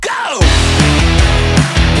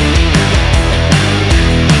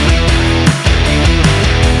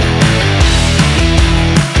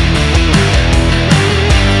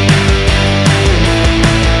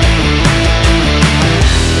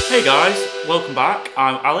welcome back.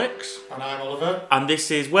 I'm Alex. And I'm Oliver. And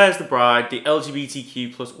this is Where's the Bride, the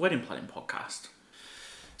LGBTQ plus wedding planning podcast.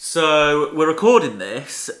 So we're recording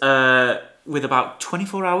this with about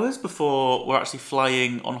 24 hours before we're actually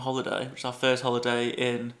flying on holiday, which is our first holiday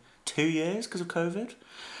in 2 years because of COVID.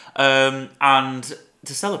 And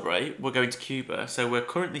to celebrate, we're going to Cuba. So we're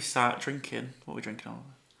currently sat drinking. What are we drinking, Oliver?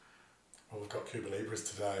 Well, we've got Cuba Libras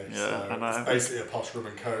today, Yeah, so I know. it's basically a posh rum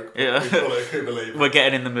and coke. Yeah. We call it a Cuba Libre. We're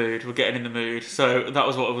getting in the mood. So that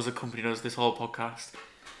was what was accompanying us this whole podcast.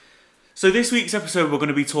 So this week's episode, we're going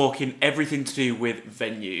to be talking everything to do with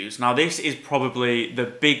venues. Now, this is probably the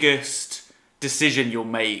biggest decision you'll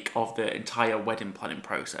make of the entire wedding planning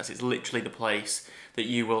process. It's literally the place that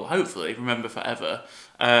you will hopefully remember forever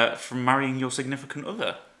from marrying your significant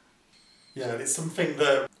other. Yeah, and it's something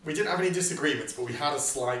that we didn't have any disagreements, but we had a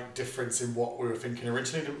slight difference in what we were thinking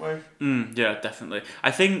originally, didn't we? Yeah, definitely.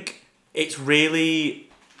 I think it's really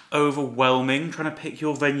overwhelming trying to pick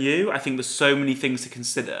your venue. I think there's so many things to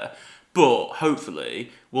consider, but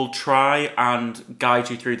hopefully we'll try and guide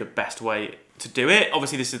you through the best way to do it.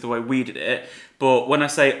 Obviously, this is the way we did it, but when I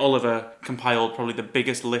say Oliver compiled probably the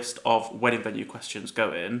biggest list of wedding venue questions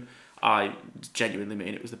going, I genuinely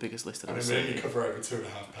mean it was the biggest list I've ever seen. I mean, you cover over 2.5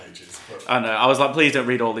 pages. But I know. I was like, please don't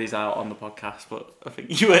read all these out on the podcast, but I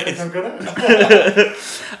think you were. I think I'm gonna.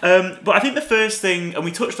 But I think the first thing, and we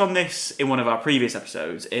touched on this in one of our previous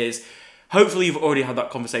episodes, is hopefully you've already had that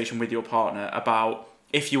conversation with your partner about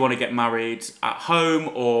if you want to get married at home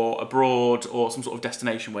or abroad or some sort of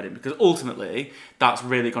destination wedding, because ultimately that's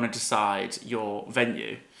really going to decide your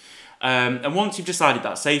venue. And once you've decided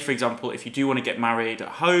that, say for example, if you do want to get married at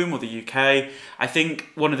home or the UK, I think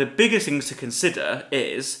one of the biggest things to consider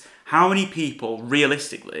is how many people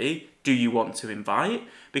realistically do you want to invite?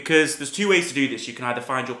 Because there's two ways to do this. You can either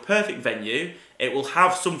find your perfect venue, it will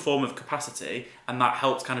have some form of capacity, and that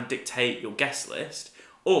helps kind of dictate your guest list.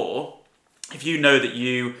 Or if you know that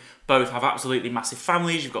you both have absolutely massive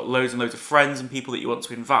families, you've got loads and loads of friends and people that you want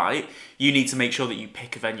to invite, you need to make sure that you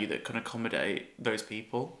pick a venue that can accommodate those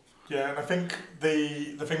people. Yeah, and I think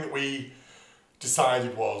the thing that we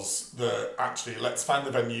decided was that actually let's find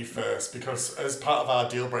the venue first, because as part of our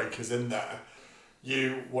deal breakers in there,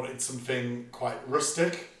 you wanted something quite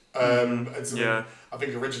rustic. And something, yeah. I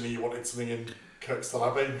think originally you wanted something in Kirkstall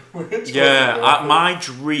Abbey. Which My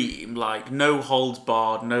dream, like no holds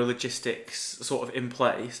barred, no logistics sort of in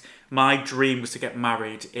place. My dream was to get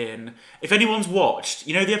married in. If anyone's watched,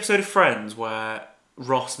 you know the episode of Friends where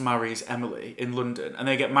Ross marries Emily in London, and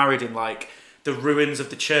they get married in like the ruins of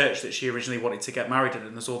the church that she originally wanted to get married in,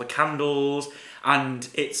 and there's all the candles, and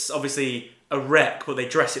it's obviously a wreck, but they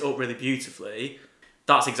dress it up really beautifully.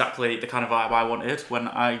 That's exactly the kind of vibe I wanted when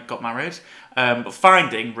I got married. But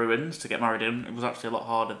finding ruins to get married in, it was actually a lot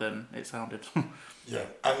harder than it sounded. Yeah,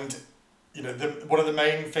 and you know, one of the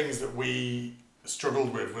main things that we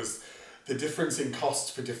struggled with was the difference in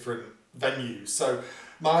cost for different venues. So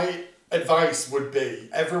my advice would be,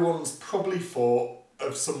 everyone's probably thought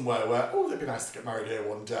of somewhere where, it'd be nice to get married here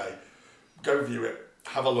one day. Go view it,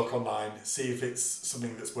 have a look online, see if it's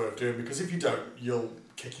something that's worth doing, because if you don't, you'll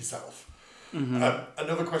kick yourself. Mm-hmm.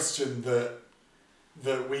 Another question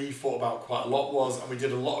that we thought about quite a lot was, and we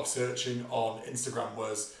did a lot of searching on Instagram,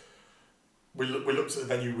 was we looked at the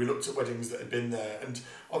venue, we looked at weddings that had been there, and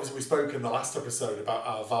obviously we spoke in the last episode about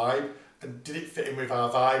our vibe, and did it fit in with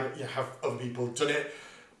our vibe? Have other people done it?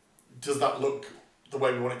 Does that look the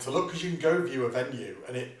way we want it to look? Because you can go view a venue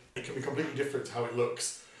and it can be completely different to how it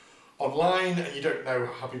looks online, and you don't know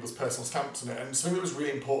how people's personal stamps on it. And something that was really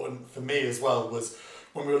important for me as well was,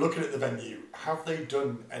 when we were looking at the venue, have they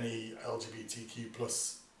done any LGBTQ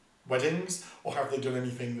plus weddings, or have they done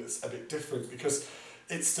anything that's a bit different? Because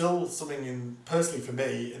it's still something, personally for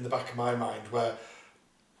me, in the back of my mind, where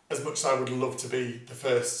as much as I would love to be the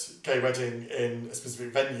first gay wedding in a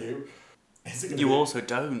specific venue, you also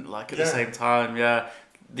don't, like, at the same time. Yeah,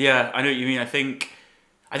 I know what you mean. I think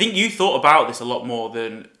you thought about this a lot more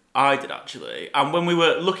than I did, actually. And when we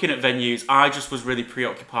were looking at venues, I just was really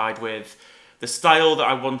preoccupied with the style that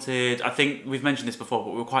I wanted. I think we've mentioned this before, but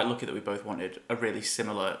we were quite lucky that we both wanted a really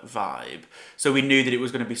similar vibe. So we knew that it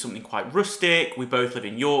was going to be something quite rustic. We both live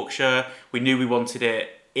in Yorkshire. We knew we wanted it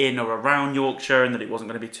in or around Yorkshire, and that it wasn't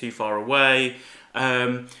going to be too far away.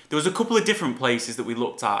 There was a couple of different places that we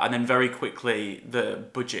looked at, and then very quickly the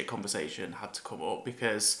budget conversation had to come up,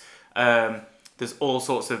 because there's all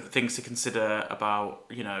sorts of things to consider about,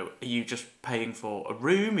 you know, are you just paying for a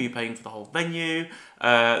room? Are you paying for the whole venue?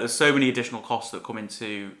 There's so many additional costs that come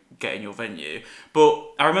into getting your venue.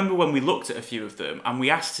 But I remember when we looked at a few of them and we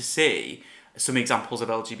asked to see some examples of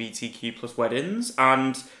LGBTQ plus weddings,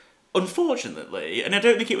 and unfortunately, and I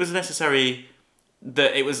don't think it was necessary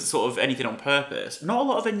that it was sort of anything on purpose, not a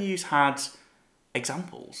lot of venues had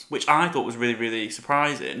examples, which I thought was really, really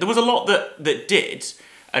surprising. There was a lot that did,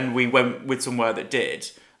 and we went with somewhere that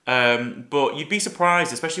did. But you'd be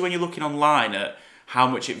surprised, especially when you're looking online, at how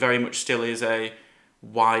much it very much still is a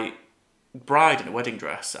white bride in a wedding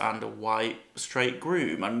dress and a white straight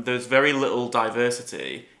groom, and there's very little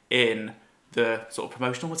diversity in the sort of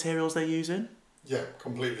promotional materials they're using. Yeah,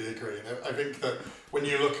 completely agree. And I think that when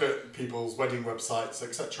you look at people's wedding websites,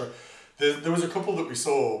 etc., there was a couple that we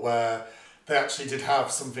saw where they actually did have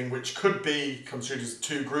something which could be construed as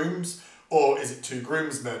two grooms, or is it two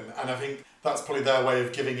groomsmen? And I think that's probably their way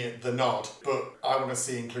of giving it the nod. But I want to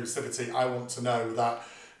see inclusivity. I want to know that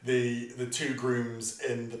the two grooms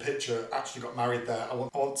in the picture actually got married there. I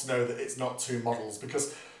want to know that it's not two models,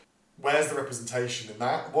 because where's the representation in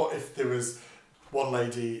that? What if there was one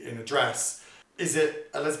lady in a dress? Is it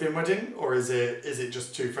a lesbian wedding, or is it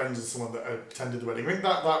just two friends and someone that attended the wedding? I think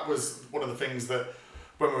that was one of the things that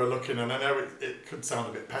when we were looking, and I know it could sound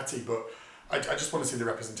a bit petty, but I just want to see the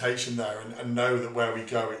representation there and know that where we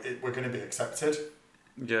go, we're going to be accepted.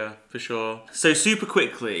 Yeah, for sure. So super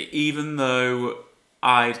quickly, even though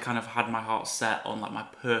I'd kind of had my heart set on like my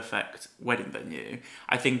perfect wedding venue,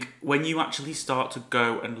 I think when you actually start to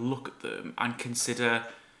go and look at them and consider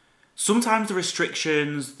sometimes the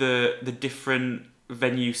restrictions, the different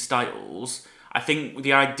venue styles, I think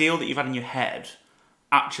the ideal that you've had in your head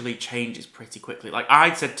actually changes pretty quickly. Like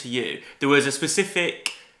I'd said to you, there was a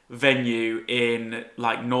specific venue in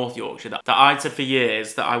like North Yorkshire that I'd said for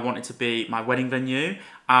years that I wanted to be my wedding venue,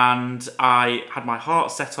 and I had my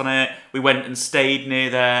heart set on it. We went and stayed near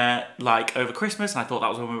there like over Christmas, and I thought that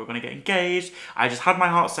was when we were going to get engaged. I just had my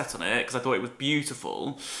heart set on it because I thought it was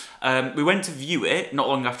beautiful. We went to view it not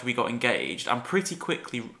long after we got engaged, and pretty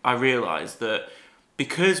quickly I realised that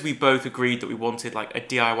because we both agreed that we wanted like a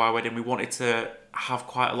DIY wedding, we wanted to have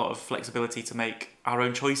quite a lot of flexibility to make our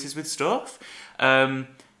own choices with stuff.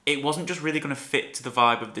 It wasn't just really going to fit to the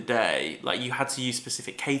vibe of the day. Like you had to use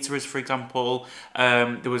specific caterers, for example.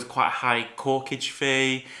 There was quite a high corkage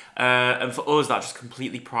fee. And for us, that just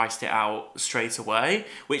completely priced it out straight away,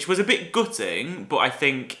 which was a bit gutting. But I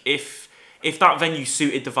think if that venue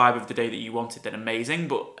suited the vibe of the day that you wanted, then amazing.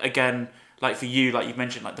 But again, like for you, like you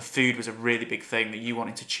mentioned, like the food was a really big thing that you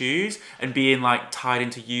wanted to choose, and being like tied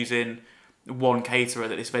into using one caterer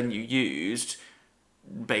that this venue used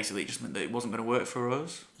basically just meant that it wasn't going to work for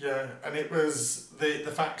us. Yeah, and it was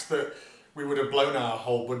the fact that we would have blown our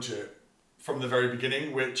whole budget from the very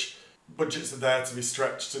beginning, which budgets are there to be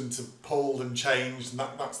stretched and to pulled and changed, and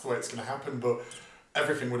that's the way it's going to happen, but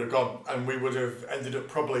everything would have gone, and we would have ended up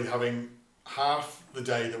probably having half the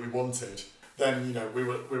day that we wanted. Then, you know, we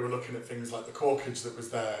were looking at things like the corkage that was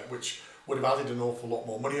there, which would have added an awful lot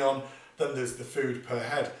more money on. Then there's the food per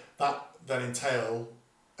head. That then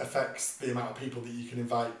affects the amount of people that you can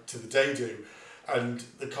invite to the day do, and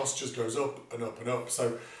the cost just goes up and up and up.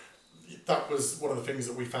 So that was one of the things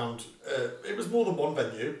that we found. It was more than one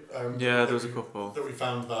venue. Yeah, there was a couple that we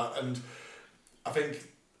found that, and I think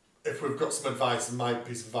if we've got some advice, and my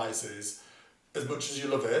piece of advice is, as much as you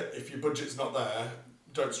love it, if your budget's not there,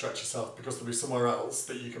 don't stretch yourself, because there'll be somewhere else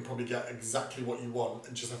that you can probably get exactly what you want,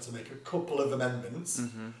 and just have to make a couple of amendments,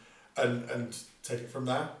 and take it from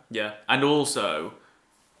there. Yeah, and also,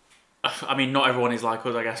 I mean, not everyone is like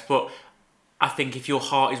us, I guess, but I think if your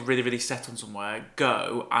heart is really, really set on somewhere,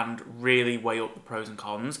 go and really weigh up the pros and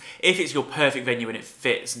cons. If it's your perfect venue and it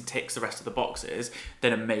fits and ticks the rest of the boxes,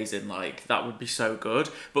 then amazing, like, that would be so good.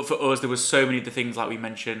 But for us, there was so many of the things, like we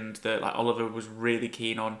mentioned, that like Oliver was really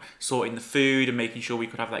keen on sorting the food and making sure we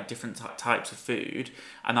could have like different types of food,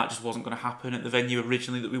 and that just wasn't going to happen at the venue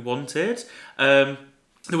originally that we wanted.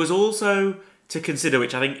 There was also to consider,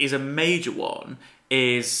 which I think is a major one,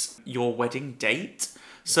 is your wedding date.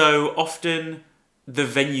 So often the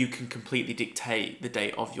venue can completely dictate the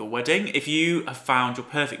date of your wedding. If you have found your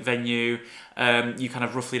perfect venue, you kind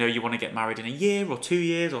of roughly know you want to get married in a year or 2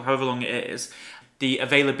 years or however long it is, the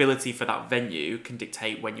availability for that venue can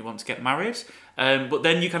dictate when you want to get married. But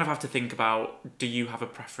then you kind of have to think about, do you have a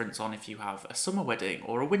preference on if you have a summer wedding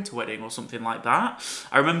or a winter wedding or something like that?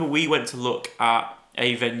 I remember we went to look at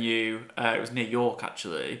a venue, it was near York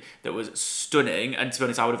actually, that was stunning, and to be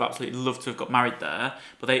honest I would have absolutely loved to have got married there,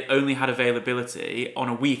 but they only had availability on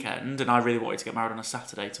a weekend, and I really wanted to get married on a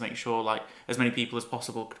Saturday to make sure like as many people as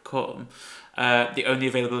possible could come. The only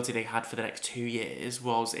availability they had for the next 2 years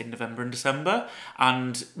was in November and December,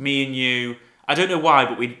 and me and you, I don't know why,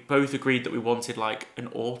 but we both agreed that we wanted like an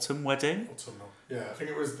autumn wedding. Autumnal. Yeah, I think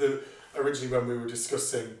it was originally when we were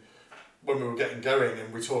discussing when we were getting going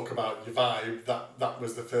and we talk about your vibe, that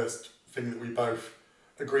was the first thing that we both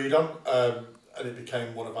agreed on, and it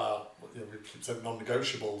became one of our, we keep saying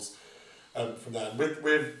non-negotiables from there.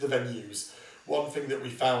 With the venues, one thing that we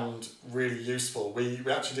found really useful, we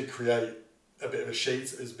actually did create a bit of a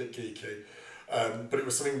sheet. It was a bit geeky, but it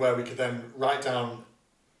was something where we could then write down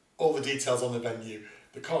all the details on the venue,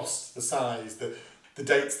 the cost, the size, the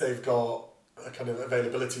dates they've got, a kind of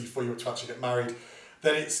availability for you to actually get married.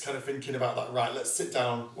 Then it's kind of thinking about that, right, let's sit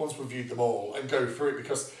down once we've viewed them all and go through it,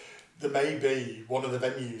 because there may be one of the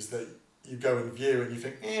venues that you go and view and you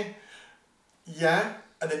think, yeah,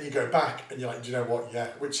 and then you go back and you're like, do you know what, yeah,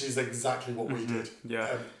 which is exactly what we did.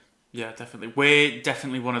 Yeah, yeah, definitely. We're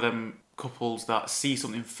definitely one of them couples that see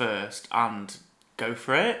something first and go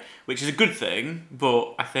for it, which is a good thing,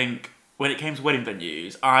 but I think when it came to wedding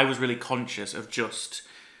venues, I was really conscious of just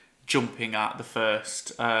jumping at the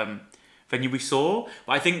first venue we saw.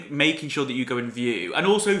 But I think making sure that you go and view, and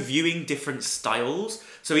also viewing different styles.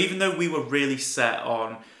 So even though we were really set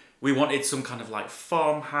on, we wanted some kind of like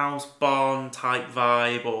farmhouse, barn type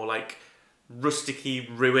vibe, or like rusticy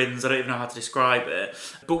ruins, I don't even know how to describe it.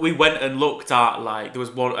 But we went and looked at, like, there was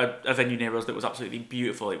a venue near us that was absolutely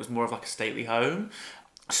beautiful. It was more of like a stately home.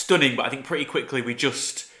 Stunning, but I think pretty quickly we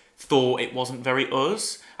just thought it wasn't very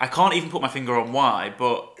us. I can't even put my finger on why,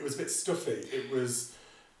 but it was a bit stuffy.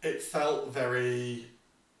 It felt very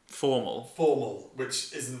formal,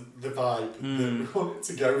 which isn't the vibe that we wanted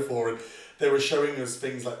to go for. And they were showing us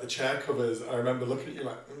things like the chair covers. I remember looking at you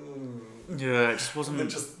like, yeah, it just wasn't.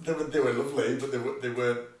 They were lovely, but they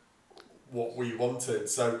weren't what we wanted.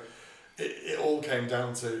 So it all came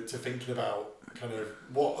down to thinking about kind of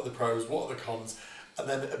what are the pros, what are the cons, and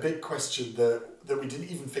then a big question that we didn't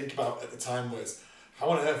even think about at the time was, how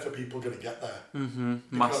on earth are people going to get there? Mm-hmm.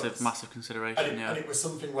 Massive consideration, and it was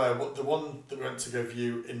something where the one that we went to go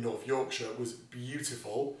view in North Yorkshire was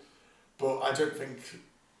beautiful, but I don't think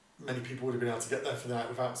many people would have been able to get there for the night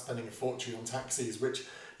without spending a fortune on taxis, which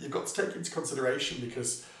you've got to take into consideration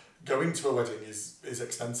because going to a wedding is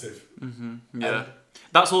expensive. Mm-hmm. Yeah.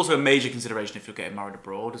 That's also a major consideration if you're getting married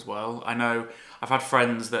abroad as well. I know I've had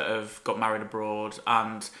friends that have got married abroad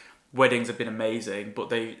and weddings have been amazing,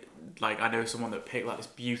 but I know someone that picked like this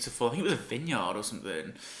beautiful, I think it was a vineyard or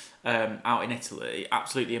something, out in Italy,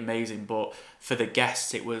 absolutely amazing, but for the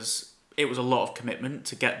guests it was a lot of commitment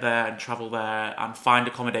to get there and travel there and find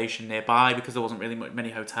accommodation nearby because there wasn't really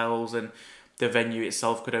many hotels and the venue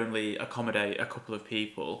itself could only accommodate a couple of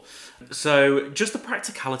people. So just the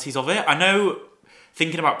practicalities of it. I know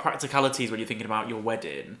thinking about practicalities when you're thinking about your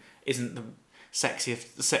wedding isn't the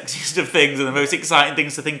sexiest of things and the most exciting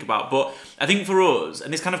things to think about, but I think for us,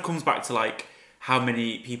 and this kind of comes back to like how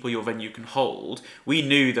many people your venue can hold, we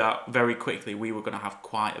knew that very quickly we were going to have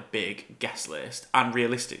quite a big guest list, and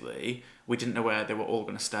realistically we didn't know where they were all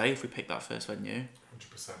going to stay if we picked that first venue.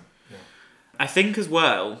 100%, yeah. I think as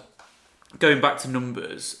well, going back to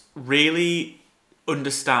numbers, really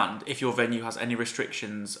understand if your venue has any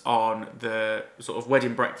restrictions on the sort of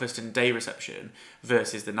wedding breakfast and day reception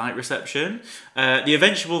versus the night reception. The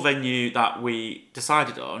eventual venue that we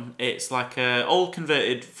decided on, it's like a old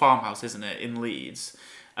converted farmhouse, isn't it, in Leeds.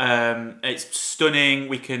 It's stunning.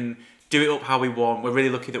 We can do it up how we want. We're really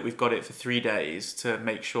lucky that we've got it for 3 days to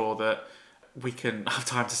make sure that we can have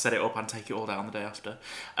time to set it up and take it all down the day after.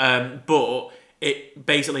 But it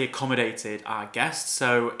basically accommodated our guests.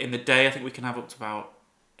 So in the day, I think we can have up to about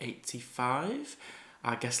 85.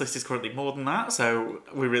 Our guest list is currently more than that, so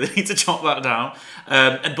we really need to chop that down.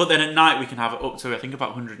 But then at night, we can have it up to, I think, about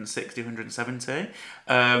 160, 170,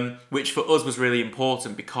 which for us was really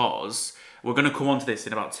important because we're going to come on to this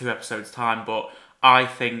in about 2 episodes' time, but I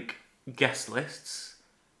think guest lists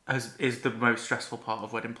is the most stressful part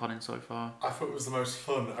of wedding planning so far. I thought it was the most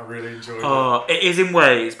fun. I really enjoyed it. It is in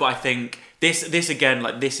ways, but I think this again,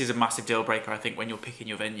 like, this is a massive deal breaker, I think, when you're picking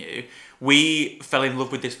your venue. We fell in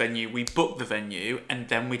love with this venue, we booked the venue, and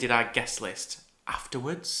then we did our guest list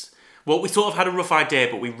afterwards. Well, we sort of had a rough idea,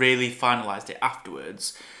 but we really finalised it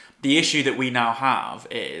afterwards. The issue that we now have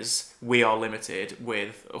is we are limited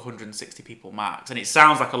with 160 people max, and it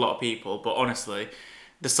sounds like a lot of people, but honestly,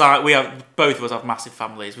 both of us have massive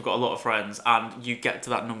families. We've got a lot of friends, and you get to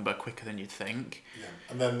that number quicker than you'd think. Yeah,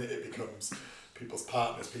 and then it becomes people's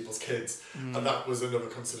partners, people's kids, and that was another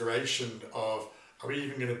consideration of, are we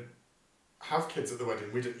even going to have kids at the wedding?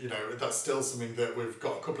 That's still something that we've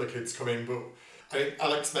got a couple of kids coming, but I think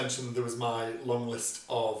Alex mentioned there was my long list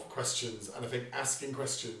of questions, and I think asking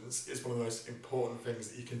questions is one of the most important things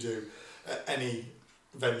that you can do at any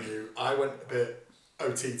venue. I went a bit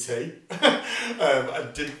OTT. I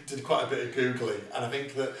did quite a bit of Googling, and I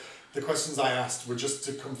think that the questions I asked were just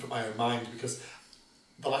to comfort my own mind, because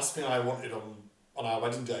the last thing I wanted on our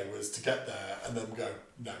wedding day was to get there and then go,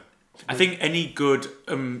 no. I think any good,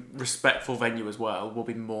 respectful venue as well will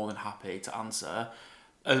be more than happy to answer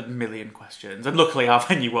a million questions. And luckily our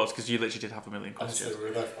venue was, because you literally did have a million questions. Honestly, we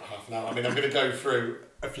were there for half an hour. I mean, I'm going to go through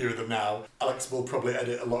a few of them now. Alex will probably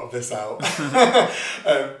edit a lot of this out.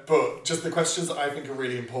 But just the questions that I think are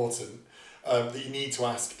really important that you need to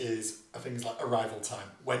ask is things like arrival time.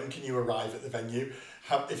 When can you arrive at the venue?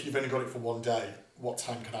 If you've only got it for one day, what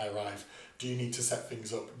time can I arrive? Do you need to set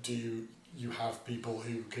things up? Do you have people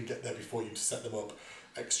who can get there before you to set them up?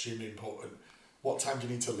 Extremely important. What time do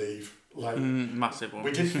you need to leave? Like, massive one.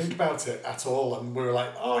 We didn't think about it at all, and we were like,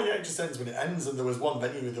 oh yeah, it just ends when it ends. And there was one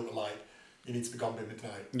venue that were like, you need to be gone by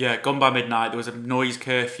midnight. Yeah, gone by midnight. There was a noise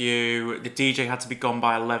curfew. The DJ had to be gone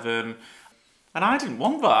by 11. And I didn't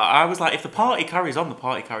want that. I was like, if the party carries on, the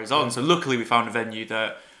party carries on. So luckily we found a venue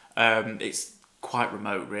that it's quite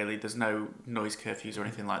remote, really. There's no noise curfews or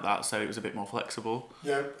anything like that, so it was a bit more flexible.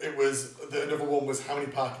 Yeah, it was. Another one was how many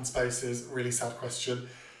parking spaces? Really sad question.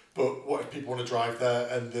 But what if people want to drive there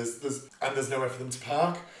and there's nowhere for them to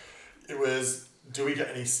park? It was, do we get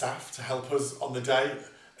any staff to help us on the day?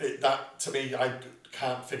 That, to me, I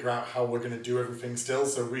can't figure out how we're going to do everything still.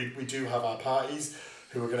 So we do have our parties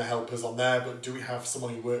who are going to help us on there, but do we have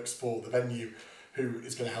someone who works for the venue who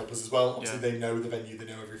is going to help us as well? Obviously, They know the venue, they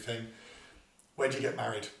know everything. Where do you get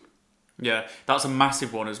married? Yeah, that's a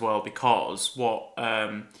massive one as well, because what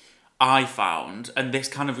I found, and this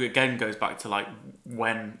kind of again goes back to like,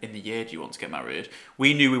 when in the year do you want to get married?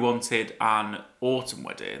 We knew we wanted an autumn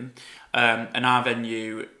wedding, and our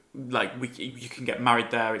venue, like, you can get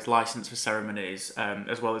married there. It's licensed for ceremonies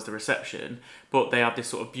as well as the reception, but they have this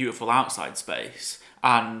sort of beautiful outside space.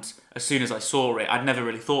 And as soon as I saw it, I'd never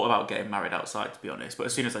really thought about getting married outside, to be honest, but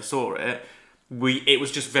as soon as I saw it, it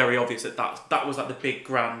was just very obvious that was like the big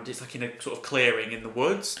grand, it's like in a sort of clearing in the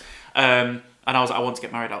woods. And I was like, I want to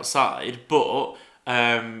get married outside, but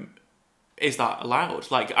is that allowed?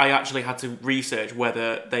 Like, I actually had to research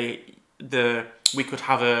whether we could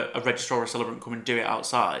have a registrar or a celebrant come and do it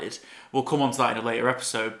outside. We'll come on to that in a later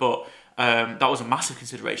episode, but that was a massive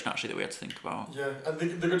consideration actually that we had to think about. Yeah, and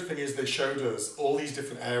the good thing is they showed us all these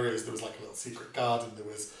different areas. There was like a little secret garden. There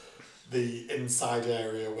was the inside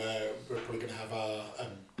area where we're probably going to have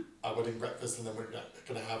our wedding breakfast, and then we're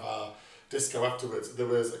going to have our disco afterwards. There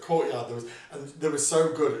was a courtyard. They were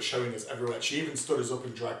so good at showing us everywhere. She even stood us up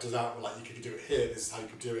and dragged us out. And like, you could do it here. This is how you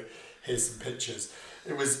could do it. Here's some pictures.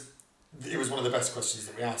 It was one of the best questions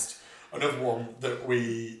that we asked. Another one that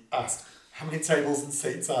we asked: how many tables and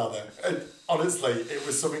seats are there? And honestly, it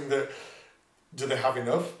was something that, do they have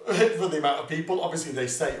enough for the amount of people? Obviously, they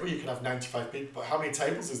say, you can have 95 people, but how many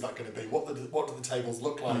tables is that going to be? What do the tables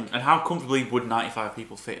look like? And how comfortably would 95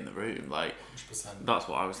 people fit in the room? Like, 100%. That's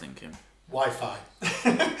what I was thinking. Wi-Fi.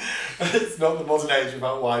 It's not the modern age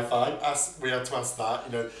about Wi-Fi. We had to ask that.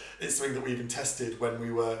 It's something that we even tested when we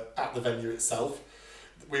were at the venue itself.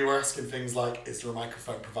 We were asking things like, is there a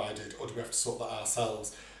microphone provided, or do we have to sort that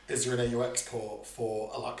ourselves? Is there an AUX port for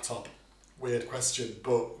a laptop? Weird question,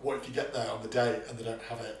 but what if you get there on the day and they don't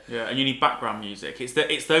have it? Yeah, and you need background music.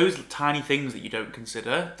 It's those tiny things that you don't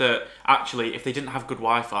consider, that actually, if they didn't have good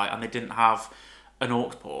Wi-Fi and they didn't have an aux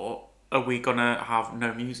port, are we going to have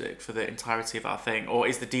no music for the entirety of our thing? Or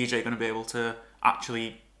is the DJ going to be able to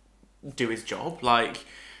actually do his job? Like,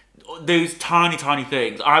 those tiny, tiny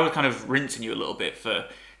things. I was kind of rinsing you a little bit for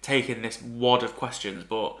taking this wad of questions,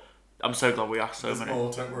 but I'm so glad we asked so many.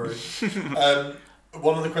 More, don't worry.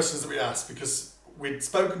 One of the questions that we asked, because we'd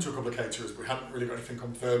spoken to a couple of caterers, but we hadn't really got anything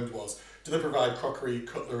confirmed, was, do they provide crockery,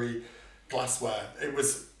 cutlery, glassware? It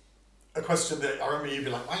was a question that I remember you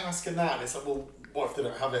being like, why are you asking that? And it's like, well, what if they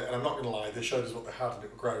don't have it? And I'm not going to lie, they showed us what they had and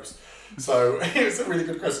it was gross. So it was a really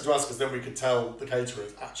good question to ask, because then we could tell the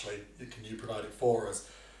caterers, actually, can you provide it for us?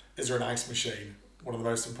 Is there an ice machine? One of the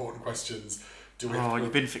most important questions. You've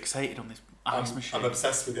been fixated on this ice machine. I'm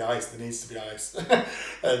obsessed with the ice. There needs to be ice.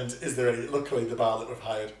 And is there any? Luckily, the bar that we've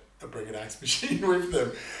hired are bringing an ice machine with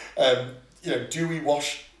them. Do we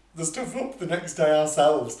wash the stuff up the next day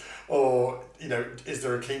ourselves, or is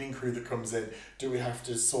there a cleaning crew that comes in? Do we have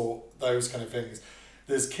to sort those kind of things?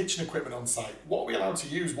 There's kitchen equipment on site. What are we allowed to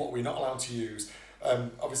use? What are we not allowed to use?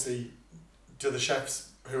 Obviously, do the chefs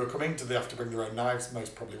who are coming, do they have to bring their own knives?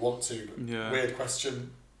 Most probably want to. But Weird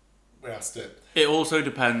question. We asked it. It also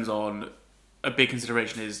depends on, a big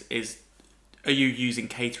consideration is are you using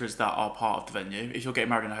caterers that are part of the venue? If you're getting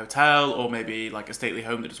married in a hotel, or maybe like a stately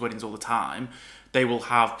home that does weddings all the time, they will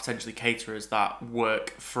have potentially caterers that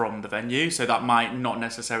work from the venue. So that might not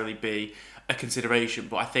necessarily be a consideration,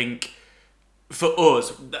 but I think For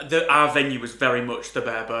us, our venue was very much the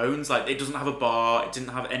bare bones. Like, it doesn't have a bar, it didn't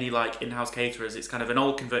have any like in-house caterers. It's kind of an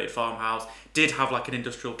old converted farmhouse. Did have like an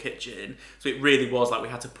industrial kitchen, so it really was like we're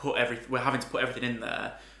having to put everything in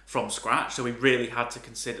there from scratch. So we really had to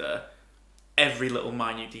consider every little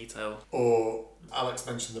minute detail. Or Alex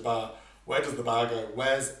mentioned the bar. Where does the bar go?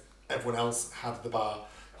 Where's everyone else had the bar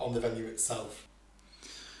on the venue itself?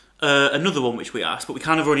 Another one which we asked, but we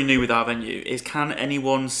kind of already knew with our venue, is can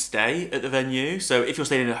anyone stay at the venue? So if you're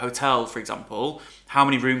staying in a hotel, for example, how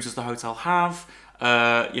many rooms does the hotel have?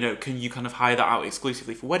 Can you kind of hire that out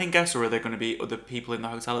exclusively for wedding guests, or are there going to be other people in the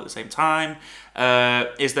hotel at the same time?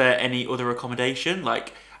 Is there any other accommodation?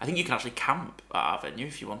 Like, I think you can actually camp at our venue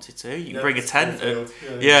if you wanted to. You can bring a tent.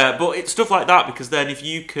 But it's stuff like that, because then if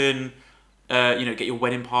you can... get your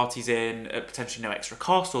wedding parties in at potentially no extra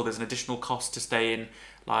cost, or there's an additional cost to stay in,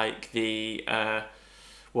 like the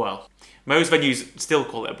most venues still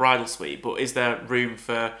call it a bridal suite, but is there room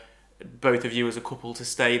for both of you as a couple to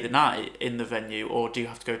stay the night in the venue, or do you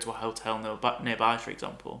have to go to a hotel nearby, for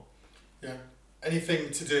example? Yeah.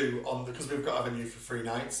 Anything to do because we've got a venue for 3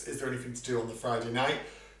 nights, is there anything to do on the Friday night?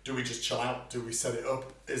 Do we just chill out? Do we set it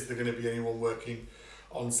up? Is there going to be anyone working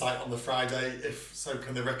on site on the Friday? If so,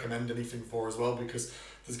 can they recommend anything for as well? Because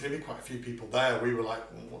there's going to be quite a few people there. We were like,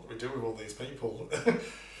 what do we do with all these people?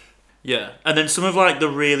 Yeah, and then some of like the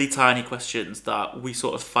really tiny questions that we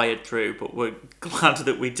sort of fired through, but we're glad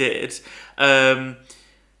that we did.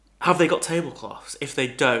 Have they got tablecloths? If they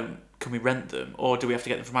don't, can we rent them? Or do we have to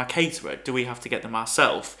get them from our caterer? Do we have to get them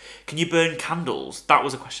ourselves? Can you burn candles? That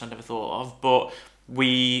was a question I never thought of, but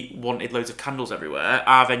we wanted loads of candles everywhere.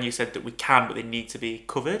 Our venue said that we can, but they need to be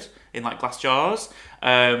covered in like glass jars.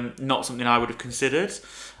 Not something I would have considered.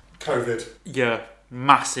 COVID. Yeah,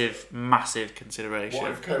 massive consideration.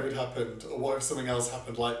 What if COVID happened, or what if something else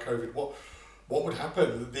happened like COVID? What would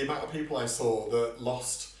happen? The amount of people I saw that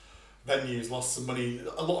lost venues, lost some money.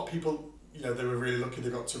 A lot of people, they were really lucky they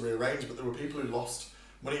got to rearrange, but there were people who lost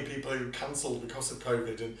money, people who cancelled because of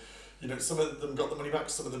COVID, and some of them got the money back,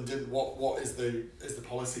 some of them didn't. What is the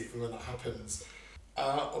policy for when that happens?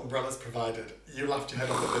 Are umbrellas provided? You'll have to head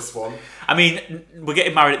off at this one. I mean, we're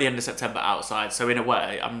getting married at the end of September outside, so in a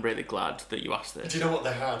way, I'm really glad that you asked this. Do you know what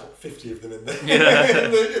they had? 50 of them in there. Yeah.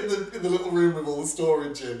 in the little room with all the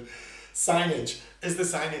storage in. Signage. Is the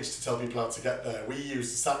signage to tell people how to get there? We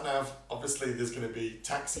use the sat-nav. Obviously, there's going to be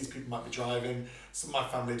taxis, people might be driving. Some of my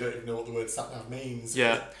family don't even know what the word sat-nav means.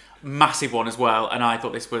 Yeah. Massive one as well, and I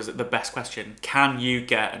thought this was the best question. Can you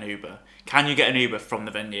get an Uber? Can you get an Uber from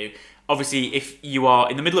the venue? Obviously, if you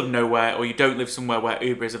are in the middle of nowhere or you don't live somewhere where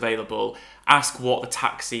Uber is available, ask what the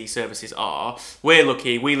taxi services are. We're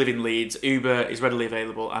lucky, we live in Leeds, Uber is readily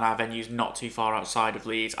available, and our venue's not too far outside of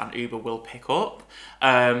Leeds, and Uber will pick up,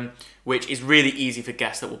 which is really easy for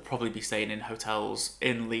guests that will probably be staying in hotels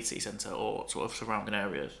in Leeds City Centre or sort of surrounding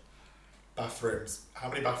areas. Bathrooms. How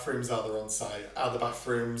many bathrooms are there on site? Are the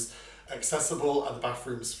bathrooms accessible? Are the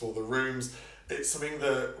bathrooms for the rooms? It's something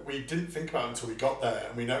that we didn't think about until we got there,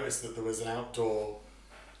 and we noticed that there was an outdoor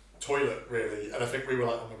toilet, really, and I think we were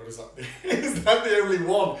like, oh my god, is that the only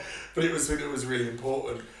one? But it was really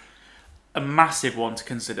important. A massive one to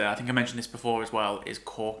consider, I think I mentioned this before as well, is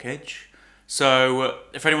corkage. So,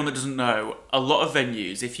 for anyone that doesn't know, a lot of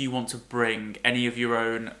venues, if you want to bring any of your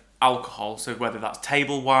own alcohol, so whether that's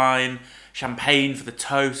table wine, champagne for the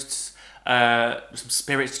toasts, some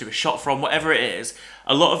spirits to do a shot from, whatever it is,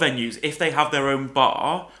 a lot of venues, if they have their own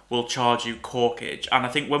bar, will charge you corkage. And I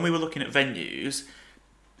think when we were looking at venues,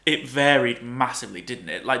 it varied massively, didn't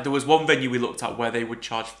it? Like, there was one venue we looked at where they would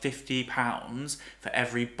charge £50 for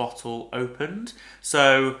every bottle opened.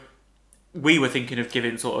 So we were thinking of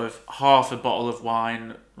giving sort of half a bottle of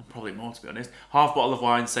wine, probably more to be honest, half bottle of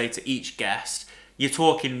wine, say, to each guest. You're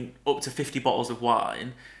talking up to 50 bottles of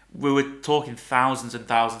wine. We were talking thousands and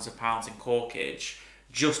thousands of pounds in corkage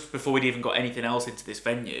just before we'd even got anything else into this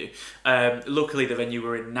venue. Luckily, the venue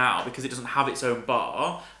we're in now, because it doesn't have its own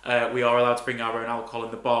bar, we are allowed to bring our own alcohol,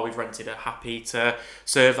 and the bar we've rented are happy to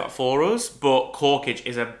serve that for us. But corkage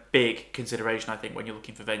is a big consideration, I think, when you're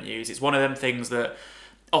looking for venues. It's one of them things that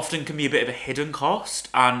often can be a bit of a hidden cost,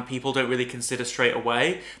 and people don't really consider straight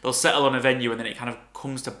away. They'll settle on a venue and then it kind of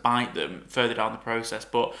comes to bite them further down the process.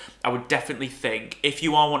 But I would definitely think, if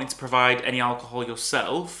you are wanting to provide any alcohol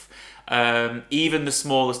yourself, even the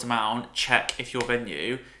smallest amount, check if your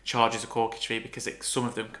venue charges a corkage fee, because some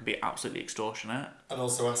of them can be absolutely extortionate. And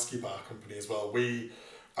also ask your bar company as well.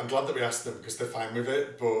 I'm glad that we asked them because they're fine with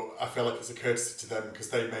it, but I feel like it's a courtesy to them because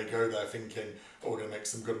they may go there thinking, oh, we're going to make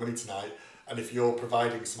some good money tonight. And if you're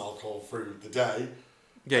providing some alcohol through the day...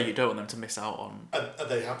 Yeah, you don't want them to miss out on... Are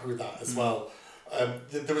they happy with that as well?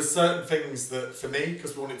 There were certain things that, for me,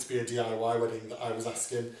 because we wanted it to be a DIY wedding, that I was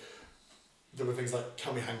asking. There were things like,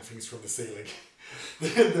 can we hang things from the ceiling?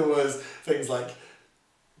 There was things like,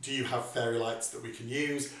 do you have fairy lights that we can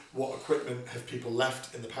use? What equipment have people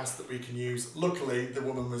left in the past that we can use? Luckily, the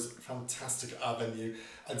woman was fantastic at our venue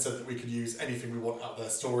and said that we could use anything we want out of their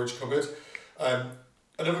storage cupboard.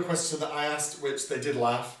 Another question that I asked, which they did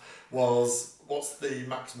laugh, was what's the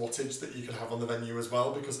max wattage that you can have on the venue as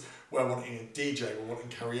well? Because we're wanting a DJ, we're wanting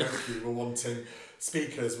karaoke, we're wanting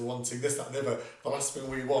speakers, we're wanting this, that and the other. The last thing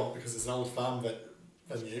we want, because it's an old farm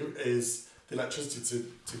venue, is the electricity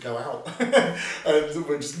to go out. And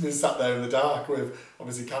we're just sat there in the dark with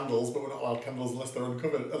obviously candles, but we're not allowed candles unless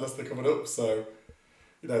they're covered up. So,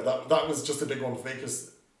 that was just a big one for me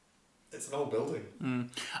because it's an old building.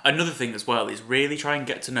 Another thing as well is really try and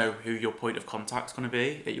get to know who your point of contact's going to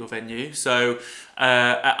be at your venue. So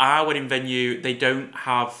at our wedding venue, they don't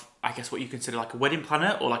have, I guess, what you consider like a wedding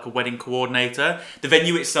planner or like a wedding coordinator. The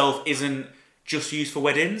venue itself isn't just used for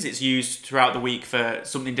weddings, it's used throughout the week for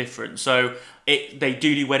something different. So they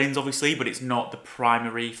do weddings obviously, but it's not the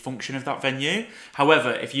primary function of that venue.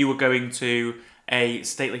 However, if you were going to a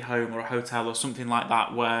stately home or a hotel or something like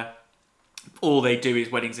that where all they do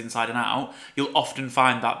is weddings inside and out, you'll often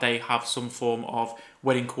find that they have some form of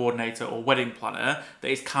wedding coordinator or wedding planner that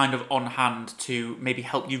is kind of on hand to maybe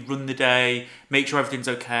help you run the day, make sure everything's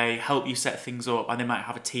okay, help you set things up, and they might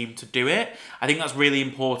have a team to do it. I think that's really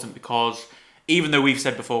important because even though we've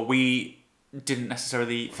said before we didn't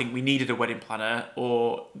necessarily think we needed a wedding planner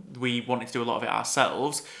or we wanted to do a lot of it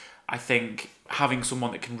ourselves, I think having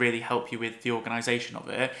someone that can really help you with the organisation of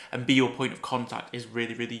it and be your point of contact is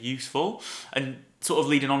really, really useful. And sort of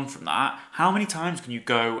leading on from that, how many times can you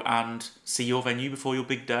go and see your venue before your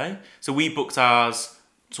big day? So we booked ours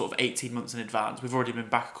sort of 18 months in advance. We've already been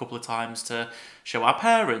back a couple of times to show our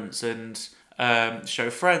parents and show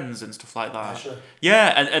friends and stuff like that. Yeah, sure.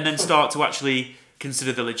 Yeah, and then start to actually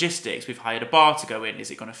consider the logistics. We've hired a bar to go in.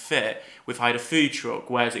 Is it going to fit? We've hired a food truck.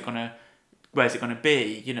 Where's it going to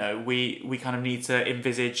be? We kind of need to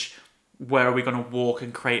envisage where are we going to walk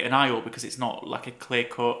and create an aisle because it's not like a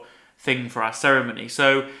clear-cut thing for our ceremony.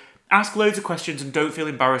 So ask loads of questions and don't feel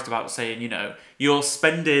embarrassed about saying, you're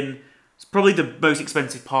spending probably the most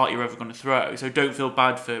expensive party you're ever going to throw. So don't feel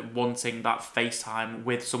bad for wanting that FaceTime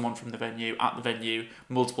with someone from the venue at the venue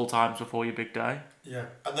multiple times before your big day. Yeah,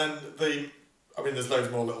 and then there's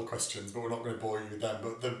loads more little questions, but we're not going to bore you with them.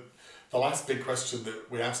 But the last big question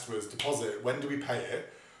that we asked was deposit. When do we pay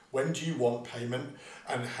it? When do you want payment?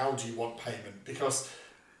 And how do you want payment? Because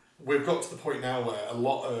we've got to the point now where a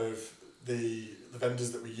lot of the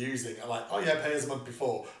vendors that we're using are like, oh yeah, pay us a month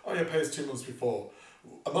before. Oh yeah, pay us 2 months before.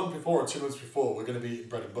 A month before or 2 months before, we're going to be eating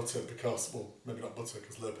bread and butter because, well, maybe not butter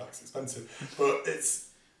because Lurpak's expensive, but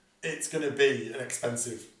it's going to be an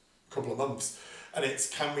expensive couple of months. And it's,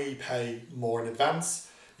 can we pay more in advance?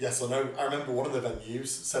 Yes or no? I remember one of the venues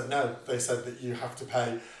said no. They said that you have to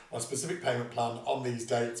pay on a specific payment plan on these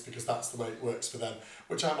dates because that's the way it works for them,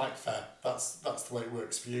 which I'm like, fair. That's the way it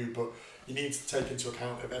works for you, but you need to take into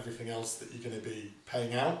account of everything else that you're going to be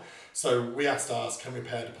paying out. So we asked ours, can we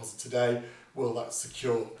pay a deposit today? Will that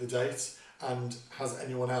secure the date? And has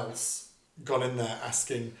anyone else gone in there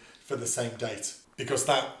asking for the same date? Because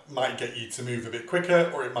that might get you to move a bit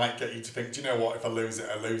quicker, or it might get you to think, do you know what, if I lose it,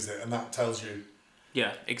 I lose it. And that tells you.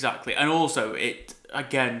 Yeah, exactly. And also, it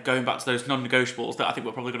again, going back to those non-negotiables that I think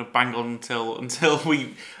we're probably going to bang on until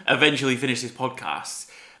we eventually finish this podcast,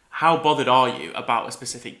 how bothered are you about a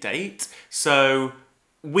specific date? So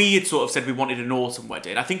we had sort of said we wanted an autumn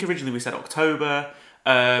wedding. I think originally we said October.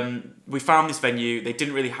 We found this venue. They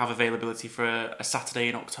didn't really have availability for a Saturday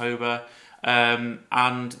in October.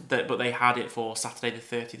 But they had it for Saturday the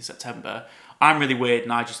 30th of September. I'm really weird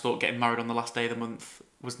and I just thought getting married on the last day of the month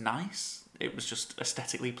was nice. It was just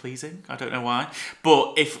aesthetically pleasing. I don't know why.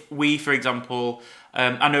 But if we, for example,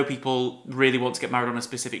 I know people really want to get married on a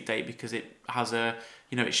specific date because it has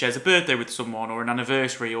it shares a birthday with someone or an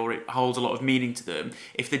anniversary or it holds a lot of meaning to them.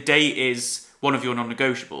 If the date is one of your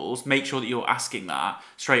non-negotiables, make sure that you're asking that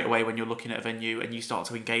straight away when you're looking at a venue and you start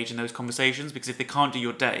to engage in those conversations, because if they can't do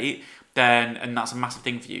your date, then, and that's a massive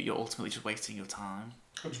thing for you, you're ultimately just wasting your time.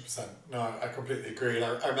 100%. No, I completely agree. And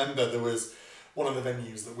I remember there was one of the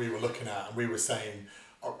venues that we were looking at and we were saying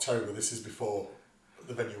October, this is before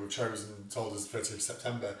the venue we've chosen told us 30th of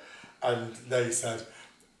September, and they said,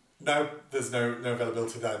 no, there's no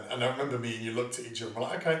availability then. And I remember me and you looked at each other and we're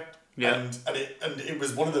like, okay. Yeah. And it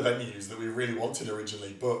was one of the venues that we really wanted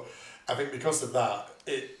originally, but I think because of that,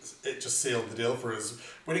 it just sealed the deal for us.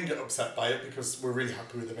 We didn't get upset by it because we're really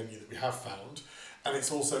happy with the venue that we have found. And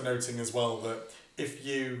it's also noting as well that if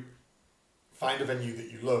you find a venue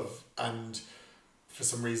that you love and for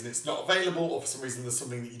some reason it's not available, or for some reason there's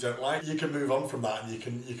something that you don't like, you can move on from that and you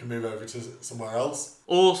can move over to somewhere else.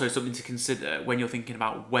 Also, something to consider when you're thinking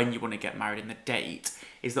about when you want to get married and the date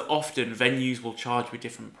is that often venues will charge you a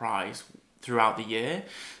different price throughout the year.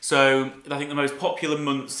 So I think the most popular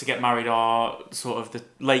months to get married are sort of the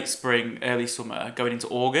late spring, early summer, going into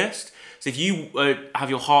August. So if you have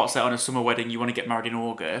your heart set on a summer wedding, you want to get married in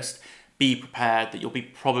August, be prepared that you'll be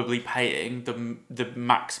probably paying the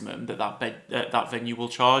maximum that venue will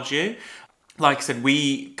charge you. Like I said,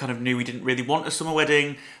 we kind of knew we didn't really want a summer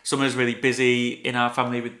wedding. Summer's really busy in our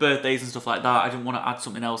family with birthdays and stuff like that. I didn't want to add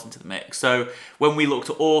something else into the mix. So when we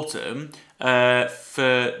looked at autumn,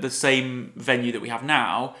 for the same venue that we have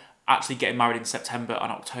now, actually getting married in September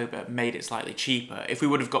and October made it slightly cheaper. If we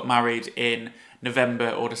would have got married in November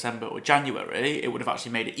or December or January, it would have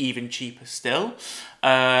actually made it even cheaper still.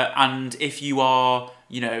 And if you are,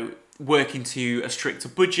 working to a stricter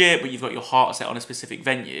budget, but you've got your heart set on a specific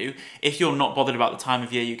venue, if you're not bothered about the time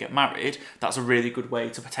of year you get married, that's a really good way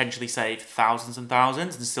to potentially save thousands and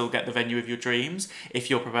thousands and still get the venue of your dreams if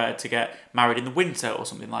you're prepared to get married in the winter or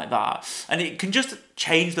something like that. And it can just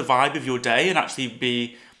change the vibe of your day and actually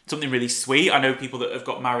be something really sweet. I know people that have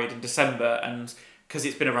got married in December, and because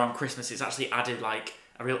it's been around Christmas, it's actually added like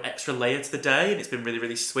a real extra layer to the day, and it's been really,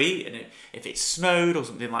 really sweet. And if it snowed or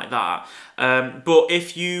something like that. But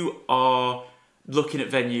if you are looking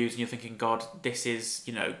at venues and you're thinking, God, this is,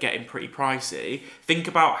 getting pretty pricey, think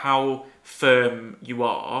about how firm you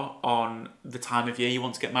are on the time of year you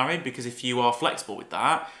want to get married, because if you are flexible with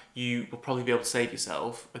that, you will probably be able to save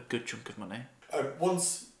yourself a good chunk of money.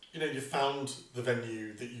 Once you've found the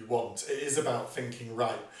venue that you want, it is about thinking,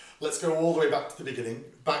 right, let's go all the way back to the beginning,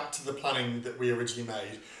 back to the planning that we originally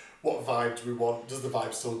made. What vibe do we want? Does the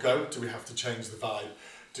vibe still go? Do we have to change the vibe?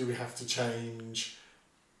 Do we have to change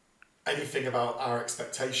anything about our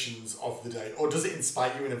expectations of the day? Or does it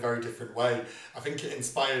inspire you in a very different way? I think it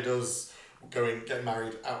inspired us getting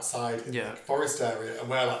married outside in the forest area, and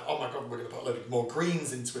we're like, oh my God, we're going to put a little bit more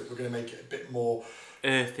greens into it. We're going to make it a bit more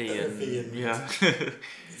earthy and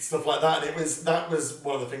stuff like that. And that was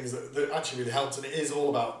one of the things that actually really helped. And it is all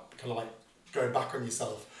about kind of like going back on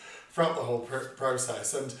yourself throughout the whole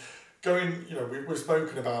process, and going, we've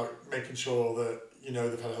spoken about making sure that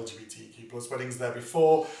they've had LGBTQ plus weddings there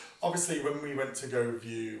before. Obviously, when we went to go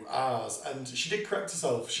view ours, and she did correct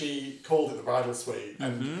herself, she called it the bridal suite,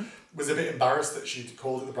 and was a bit embarrassed that she'd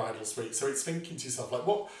called it the bridal suite. So it's thinking to yourself, like,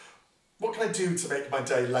 what can I do to make my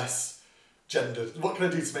day less gendered? What can I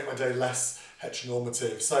do to make my day less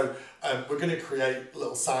heteronormative? So we're going to create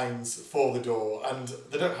little signs for the door, and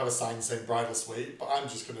they don't have a sign saying bridal suite, but I'm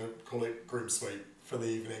just going to call it groom suite for the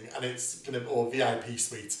evening, and it's going to, or VIP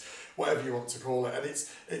suite, whatever you want to call it. And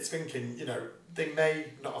it's thinking, they may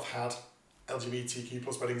not have had LGBTQ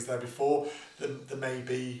plus weddings there before. There may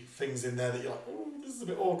be things in there that you're like, oh, this is a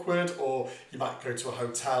bit awkward, or you might go to a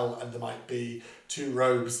hotel and there might be 2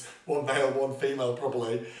 robes, one male, one female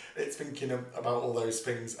probably. It's thinking about all those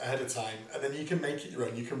things ahead of time, and then you can make it your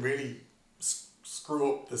own. You can really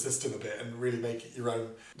screw up the system a bit and really make it your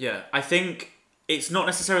own. Yeah, I think it's not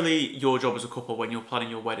necessarily your job as a couple when you're planning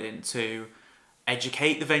your wedding to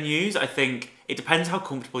educate the venues. I think it depends how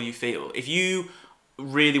comfortable you feel. If you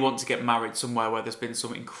really want to get married somewhere where there's been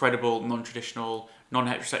some incredible non-traditional,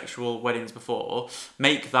 non-heterosexual weddings before,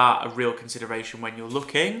 make that a real consideration when you're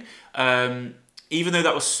looking. Even though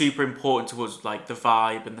that was super important to us, like the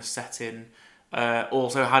vibe and the setting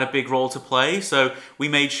also had a big role to play. So we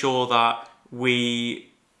made sure that we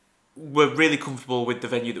were really comfortable with the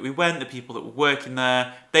venue that we went, the people that were working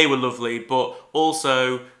there, they were lovely, but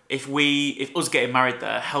also if us getting married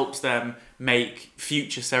there helps them make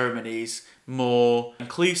future ceremonies more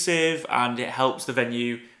inclusive, and it helps the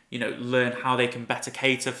venue, learn how they can better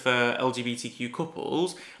cater for LGBTQ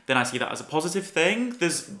couples, then I see that as a positive thing.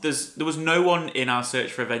 There was no one in our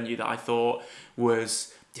search for a venue that I thought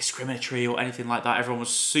was discriminatory or anything like that. Everyone was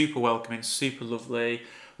super welcoming, super lovely,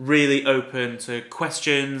 really open to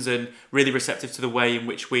questions, and really receptive to the way in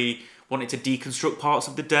which we wanted to deconstruct parts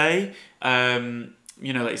of the day.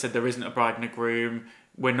 Like you said, there isn't a bride and a groom.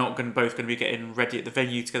 We're not both going to be getting ready at the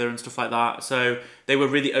venue together and stuff like that. So they were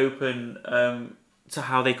really open to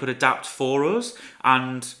how they could adapt for us.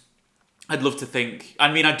 And I'd love to think,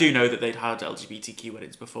 I do know that they'd had LGBTQ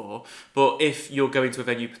weddings before, but if you're going to a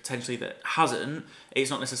venue potentially that hasn't, it's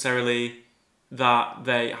not necessarily that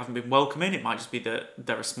they haven't been welcoming. It might just be that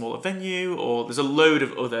they're a smaller venue, or there's a load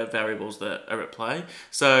of other variables that are at play.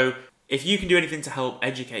 So if you can do anything to help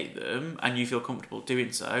educate them and you feel comfortable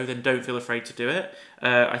doing so, then don't feel afraid to do it.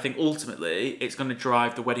 I think ultimately it's going to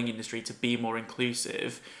drive the wedding industry to be more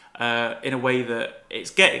inclusive in a way that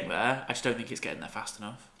it's getting there. I just don't think it's getting there fast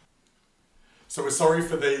enough. So we're sorry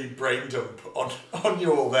for the brain dump on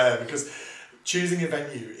you all there, because choosing a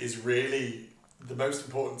venue is really the most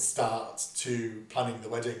important start to planning the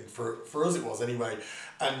wedding. For us it was anyway.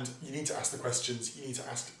 And you need to ask the questions, you need to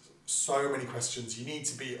ask so many questions, you need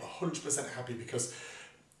to be 100% happy, because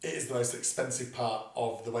it is the most expensive part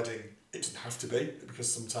of the wedding. It doesn't have to be, because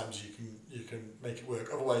sometimes you can make it work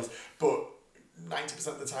other ways, but 90%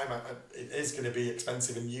 of the time it is going to be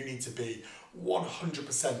expensive, and you need to be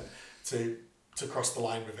 100% to cross the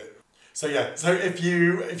line with it. So yeah, so if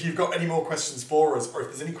you've got any more questions for us, or if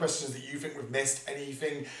there's any questions that you think we've missed,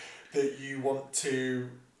 anything that you want to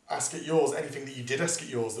ask at yours, anything that you did ask at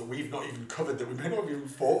yours that we've not even covered, that we may not have even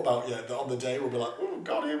thought about yet, that on the day we'll be like, oh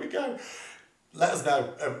God, here we go. Let us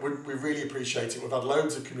know. We really appreciate it. We've had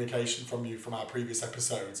loads of communication from you from our previous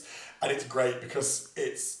episodes, and it's great because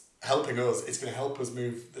it's helping us. It's going to help us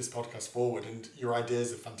move this podcast forward, and your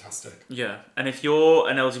ideas are fantastic. Yeah, and if you're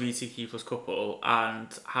an LGBTQ plus couple and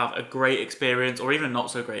have a great experience or even a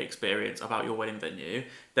not so great experience about your wedding venue,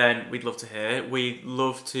 then we'd love to hear. We'd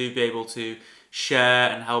love to be able to share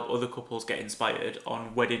and help other couples get inspired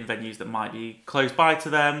on wedding venues that might be close by to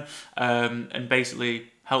them, and basically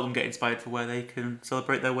help them get inspired for where they can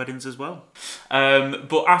celebrate their weddings as well.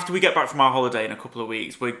 But after we get back from our holiday in a couple of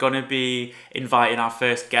weeks, we're going to be inviting our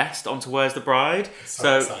first guest onto Where's the Bride.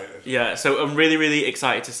 So excited. Yeah, so I'm really, really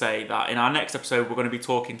excited to say that in our next episode, we're going to be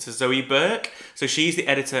talking to Zoe Burke. So she's the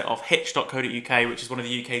editor of hitch.co.uk, which is one of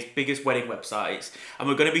the UK's biggest wedding websites. And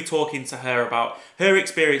we're going to be talking to her about her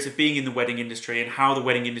experience of being in the wedding industry and how the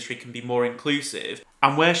wedding industry can be more inclusive,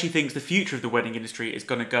 and where she thinks the future of the wedding industry is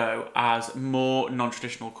going to go as more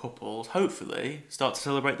non-traditional couples, hopefully, start to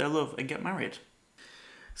celebrate their love and get married.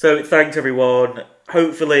 So thanks everyone.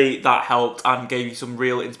 Hopefully that helped and gave you some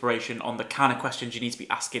real inspiration on the kind of questions you need to be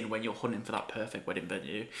asking when you're hunting for that perfect wedding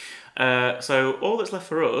venue. So all that's left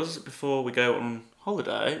for us before we go on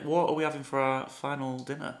holiday, what are we having for our final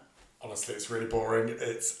dinner? Honestly, it's really boring.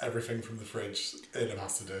 It's everything from the fridge in a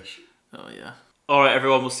pasta dish. Oh yeah. Alright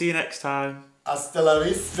everyone, we'll see you next time. Hasta la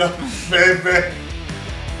vista, baby.